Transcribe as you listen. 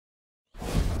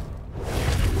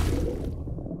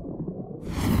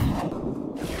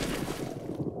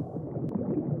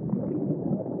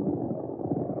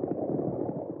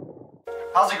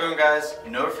How's it going, guys?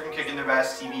 Noah from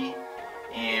KTBTv,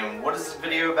 and what is this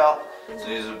video about? So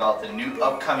this is about the new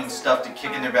upcoming stuff to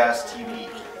KTBTv,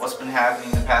 what's been happening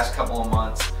the past couple of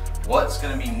months, what's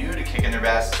going to be new to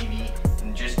KTBTv,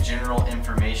 and just general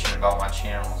information about my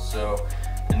channel. So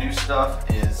the new stuff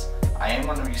is I am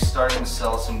going to be starting to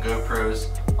sell some GoPros,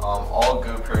 all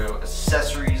GoPro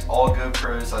accessories, all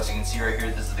GoPros. As you can see right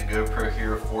here, this is the GoPro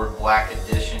Hero 4 Black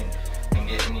Edition. You can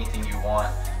get anything you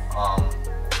want.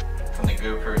 From the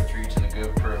GoPro 3 to the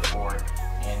GoPro 4,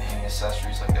 and any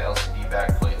accessories like the LCD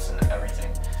backplates and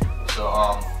everything. So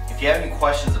if you have any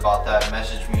questions about that,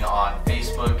 message me on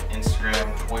Facebook,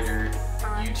 Instagram, Twitter,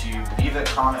 YouTube. Leave a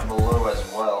comment below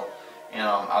as well, and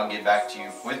I'll get back to you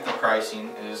with the pricing.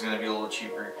 It is going to be a little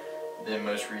cheaper than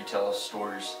most retail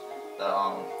stores that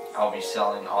I'll be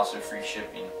selling, also free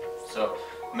shipping. So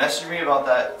message me about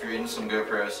that if you're into some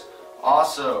GoPros.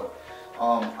 Also,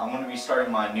 I'm going to be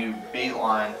starting my new bait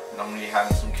line, and I'm going to be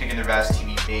having some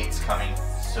KTBTv baits coming.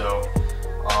 So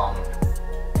I'm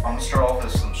going to start off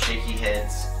with some shaky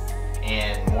heads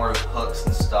and more of hooks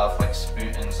and stuff like some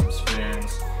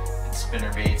spoons and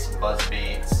spinner baits and buzz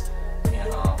baits,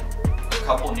 and a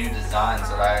couple new designs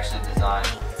that I actually designed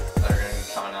that are going to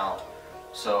be coming out.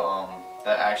 So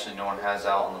that actually no one has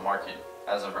out on the market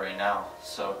as of right now.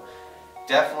 So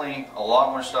definitely a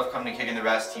lot more stuff coming to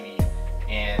KTBTv,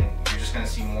 and you're just going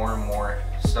to see more and more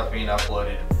stuff being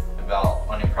uploaded about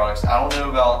my new products. I don't know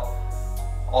about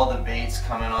all the baits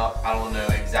coming up. I don't know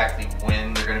exactly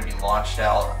when they're going to be launched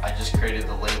out. I just created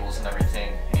the labels and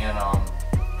everything, and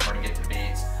we're going to get the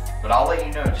baits. But I'll let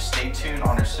you know. Just stay tuned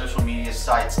on our social media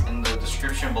sites. In the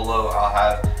description below, I'll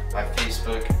have my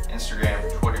Facebook,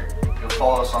 Instagram, Twitter. Go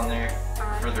follow us on there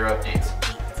for further updates.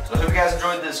 So I hope you guys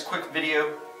enjoyed this quick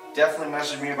video. Definitely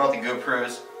message me about the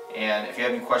GoPros. And if you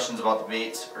have any questions about the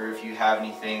baits, or if you have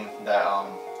anything that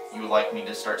you would like me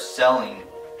to start selling,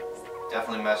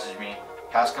 definitely message me.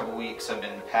 Past couple weeks I've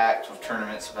been packed with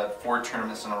tournaments. I've had 4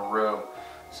 tournaments in a row.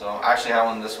 So I actually had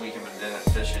one this weekend but didn't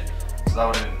fish it. So that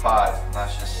would have been 5. And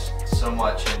that's just so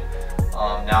much. And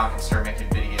now I can start making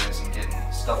videos and getting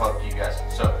stuff up to you guys.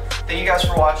 So thank you guys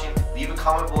for watching. Leave a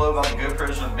comment below about the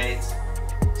GoPros and the baits.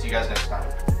 See you guys next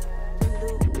time.